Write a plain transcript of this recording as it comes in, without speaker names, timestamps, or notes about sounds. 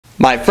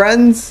My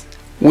friends,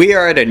 we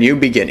are at a new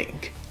beginning.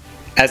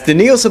 As the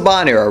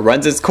Neo-Saban era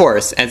runs its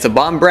course and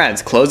Saban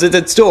Brands closes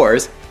its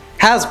doors,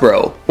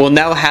 Hasbro will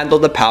now handle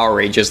the Power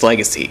Rangers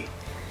legacy.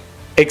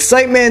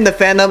 Excitement in the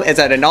fandom is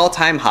at an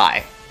all-time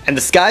high, and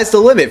the sky's the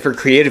limit for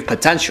creative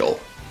potential.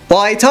 While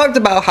I talked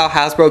about how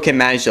Hasbro can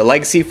manage the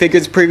legacy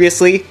figures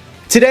previously,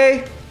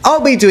 today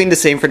I'll be doing the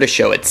same for the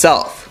show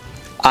itself.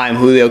 I'm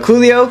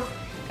JulioCoolio,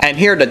 and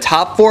here are the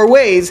top 4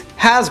 ways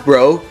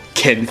Hasbro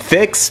can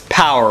fix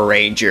Power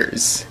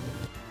Rangers.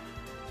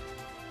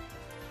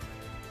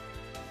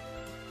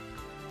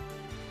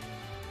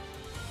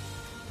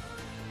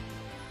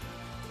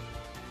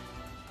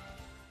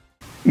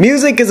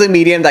 Music is a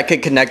medium that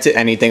can connect to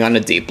anything on a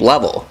deep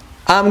level.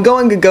 I'm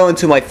going to go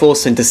into my full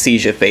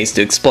synesthesia phase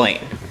to explain.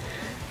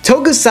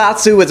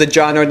 Tokusatsu is a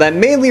genre that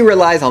mainly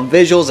relies on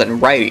visuals and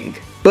writing,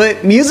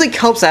 but music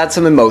helps add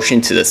some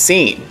emotion to the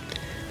scene.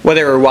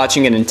 Whether we're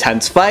watching an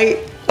intense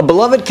fight, a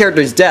beloved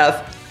character's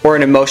death, or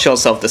an emotional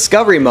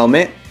self-discovery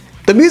moment,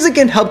 the music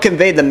can help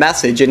convey the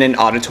message in an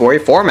auditory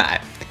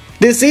format.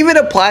 This even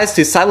applies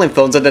to silent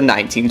films of the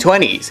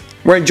 1920s,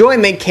 where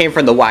enjoyment came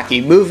from the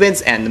wacky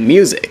movements and the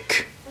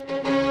music.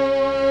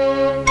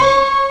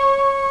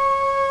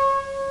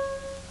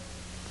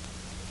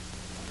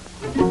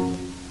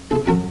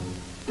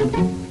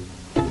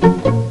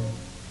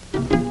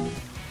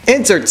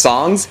 Insert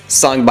songs,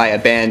 sung by a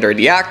band or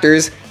the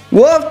actors,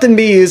 will often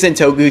be used in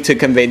Toku to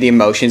convey the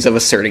emotions of a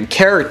certain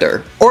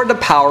character, or the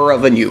power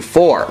of a new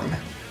form.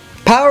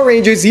 Power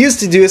Rangers used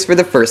to do this for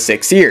the first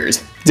 6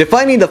 years,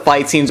 defining the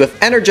fight scenes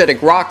with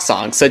energetic rock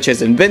songs such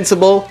as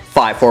Invincible,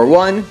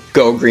 541,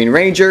 Go Green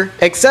Ranger,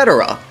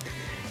 etc.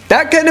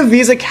 That kind of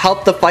music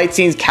helped the fight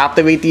scenes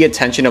captivate the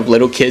attention of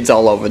little kids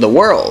all over the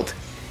world.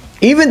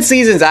 Even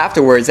seasons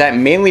afterwards that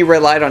mainly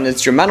relied on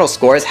instrumental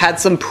scores had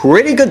some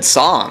pretty good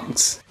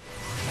songs.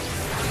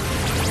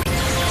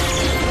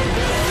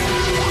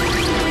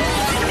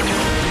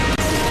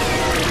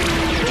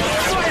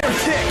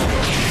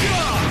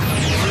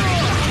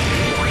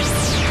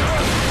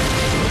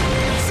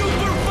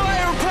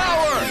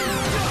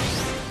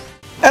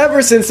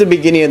 Ever since the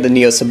beginning of the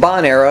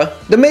Neo-Saban era,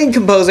 the main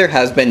composer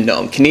has been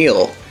Noam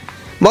Kneale.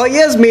 While he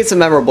has made some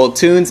memorable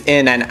tunes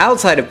in and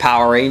outside of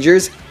Power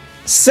Rangers,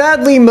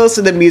 sadly most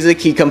of the music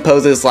he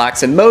composes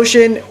lacks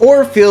emotion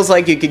or feels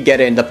like you could get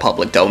it in the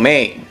public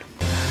domain.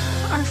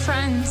 Our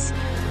friends.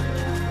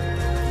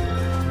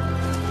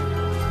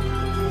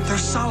 They're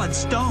solid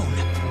stone.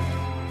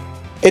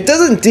 It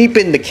doesn't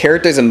deepen the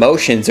character's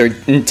emotions or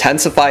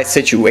intensify a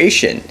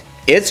situation.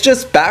 It's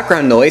just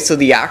background noise so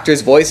the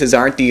actors' voices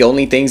aren't the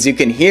only things you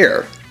can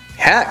hear.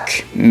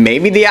 Heck,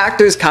 maybe the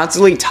actors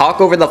constantly talk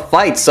over the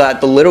fight so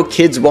that the little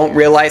kids won't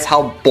realize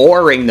how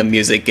boring the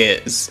music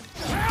is.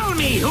 Tell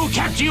me who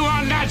kept you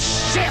on that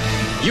ship!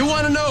 You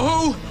wanna know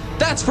who?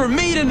 That's for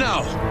me to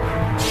know!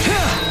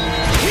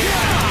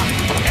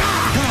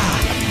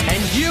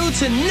 And you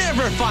to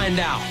never find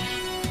out!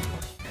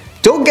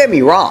 Don't get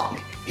me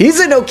wrong, he's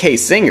an okay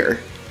singer.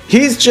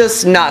 He's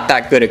just not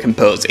that good at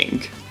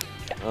composing.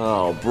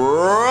 Oh,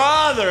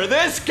 brother,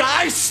 this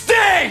guy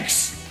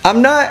stinks!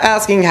 I'm not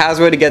asking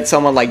Hasbro to get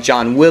someone like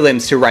John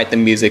Williams to write the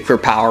music for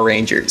Power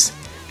Rangers,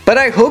 but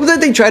I hope that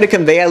they try to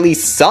convey at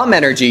least some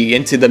energy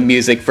into the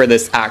music for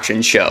this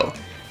action show.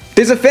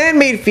 There's a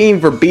fan-made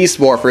theme for Beast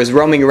Morphers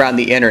roaming around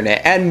the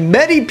internet, and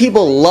many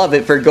people love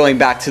it for going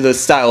back to the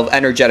style of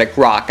energetic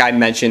rock I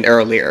mentioned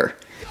earlier.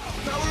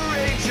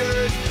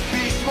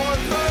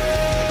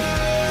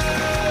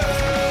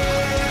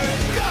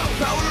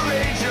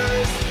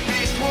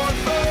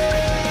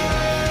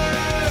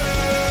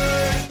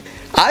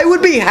 I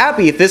would be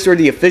happy if this were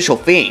the official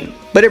theme,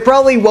 but it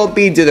probably won't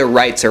be due to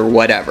rights or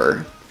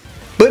whatever.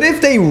 But if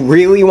they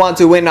really want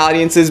to win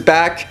audiences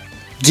back,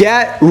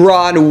 get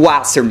Ron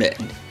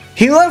Wasserman.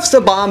 He left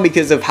Saban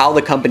because of how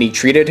the company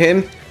treated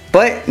him,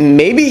 but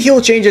maybe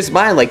he'll change his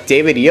mind like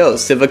David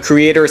Yost if a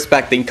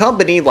creator-respecting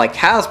company like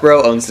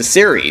Hasbro owns the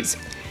series.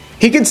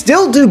 He can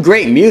still do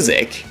great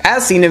music,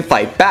 as seen in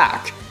Fight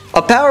Back,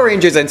 a Power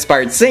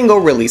Rangers-inspired single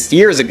released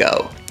years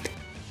ago.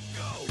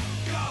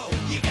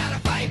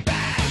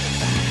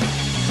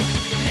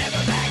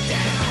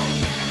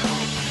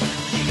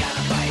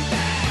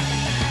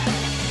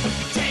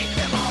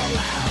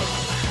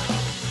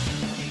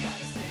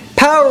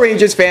 Power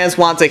Rangers fans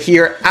want to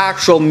hear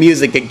actual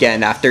music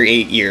again after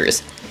 8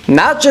 years,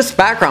 not just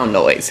background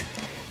noise.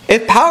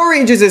 If Power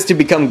Rangers is to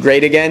become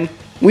great again,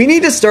 we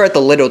need to start at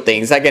the little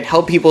things that can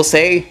help people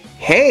say,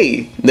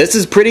 hey, this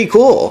is pretty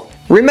cool.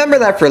 Remember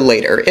that for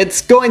later,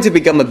 it's going to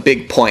become a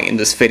big point in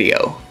this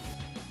video.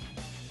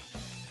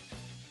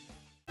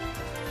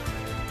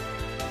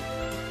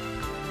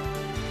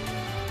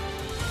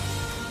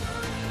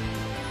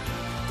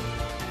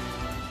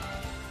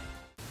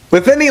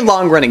 With any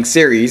long-running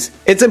series,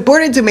 it's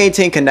important to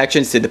maintain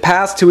connections to the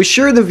past to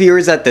assure the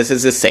viewers that this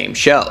is the same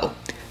show.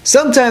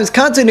 Sometimes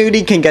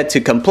continuity can get too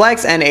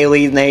complex and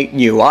alienate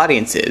new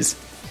audiences,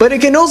 but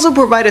it can also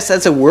provide a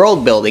sense of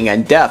world building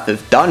and depth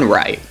if done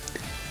right.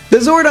 The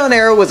Zordon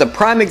era was a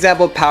prime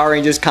example of Power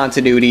Rangers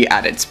continuity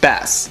at its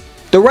best.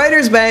 The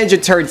writers managed to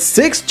turn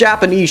 6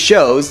 Japanese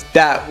shows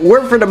that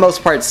were for the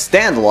most part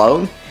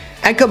standalone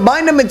and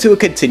combine them into a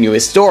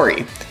continuous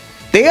story.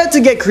 They had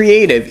to get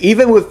creative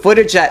even with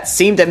footage that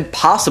seemed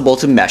impossible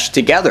to mesh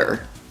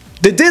together.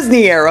 The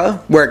Disney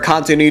era, where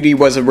continuity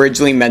was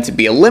originally meant to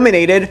be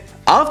eliminated,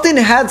 often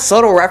had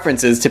subtle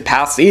references to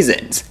past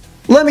seasons.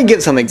 Let me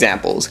give some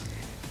examples.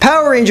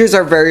 Power Rangers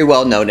are very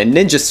well known in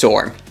Ninja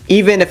Storm,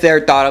 even if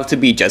they're thought of to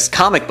be just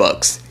comic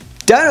books.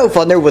 Dino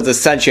Thunder was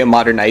essentially a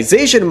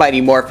modernization of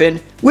Mighty Morphin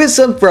with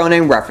some thrown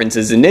in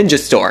references in Ninja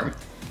Storm.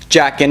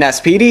 Jack in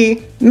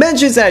SPD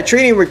mentions that a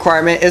training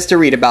requirement is to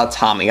read about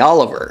Tommy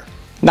Oliver.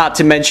 Not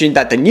to mention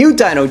that the new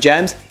Dino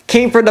Gems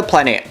came from the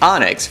planet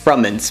Onyx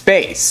from in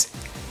space.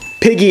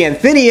 Piggy and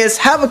Phineas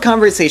have a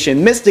conversation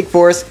in Mystic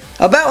Force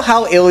about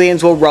how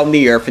aliens will roam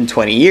the Earth in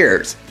 20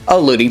 years,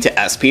 alluding to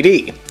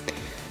SPD.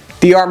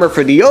 The armor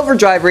for the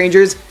Overdrive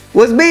Rangers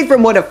was made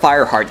from one of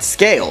Fireheart's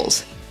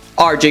scales.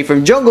 RJ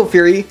from Jungle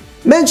Fury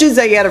mentions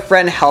that he had a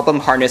friend help him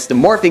harness the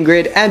morphing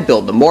grid and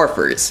build the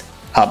Morphers.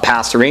 A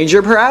past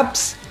Ranger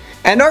perhaps?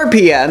 And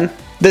RPM,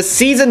 the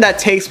season that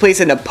takes place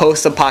in a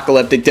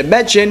post-apocalyptic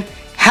dimension,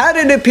 had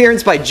an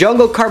appearance by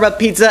Jungle Karma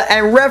Pizza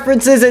and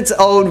references its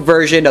own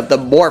version of the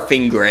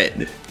morphing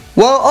grid.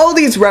 While all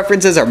these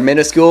references are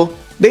minuscule,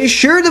 they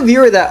assure the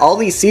viewer that all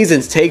these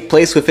seasons take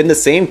place within the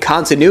same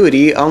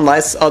continuity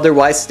unless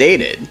otherwise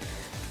stated.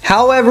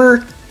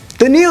 However,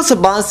 the Neo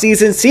Saban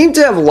season seemed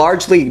to have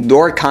largely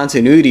ignored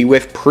continuity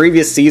with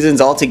previous seasons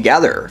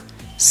altogether,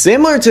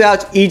 similar to how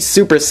each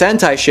Super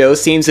Sentai show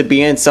seems to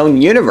be in its own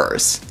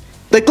universe.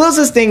 The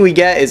closest thing we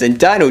get is in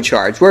Dino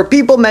Charge, where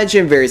people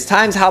mention various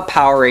times how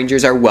Power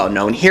Rangers are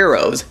well-known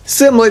heroes,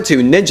 similar to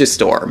Ninja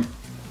Storm.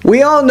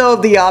 We all know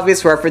of the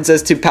obvious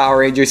references to Power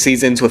Ranger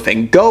seasons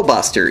within Go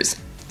Busters.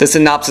 The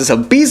synopsis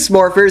of Beast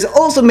Morphers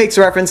also makes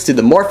reference to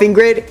the morphing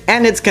grid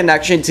and its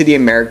connection to the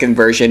American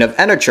version of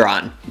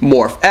Enotron,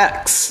 Morph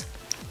X.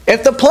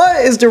 If the plot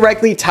is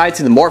directly tied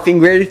to the morphing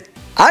grid,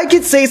 I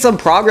could say some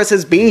progress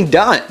is being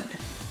done.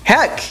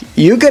 Heck,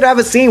 you could have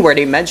a scene where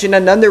they mention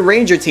another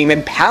Ranger team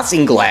in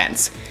passing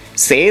glance,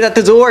 say that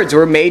the Zords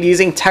were made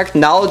using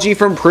technology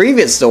from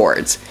previous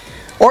Zords,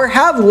 or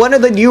have one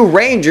of the new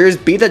Rangers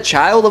be the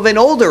child of an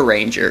older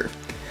Ranger.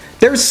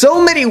 There's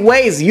so many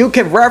ways you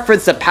can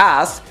reference the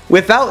past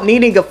without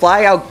needing to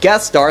fly out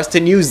guest stars to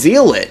New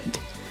Zealand.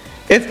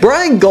 If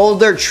Brian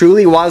Golder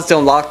truly wants to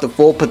unlock the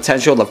full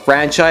potential of the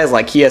franchise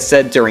like he has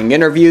said during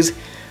interviews,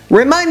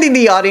 reminding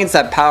the audience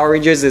that Power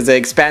Rangers is an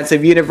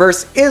expansive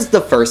universe is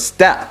the first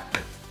step.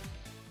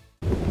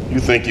 You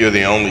think you're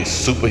the only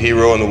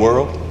superhero in the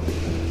world?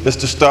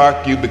 Mr.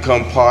 Stark, you've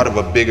become part of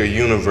a bigger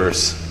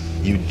universe.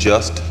 You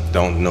just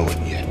don't know it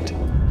yet.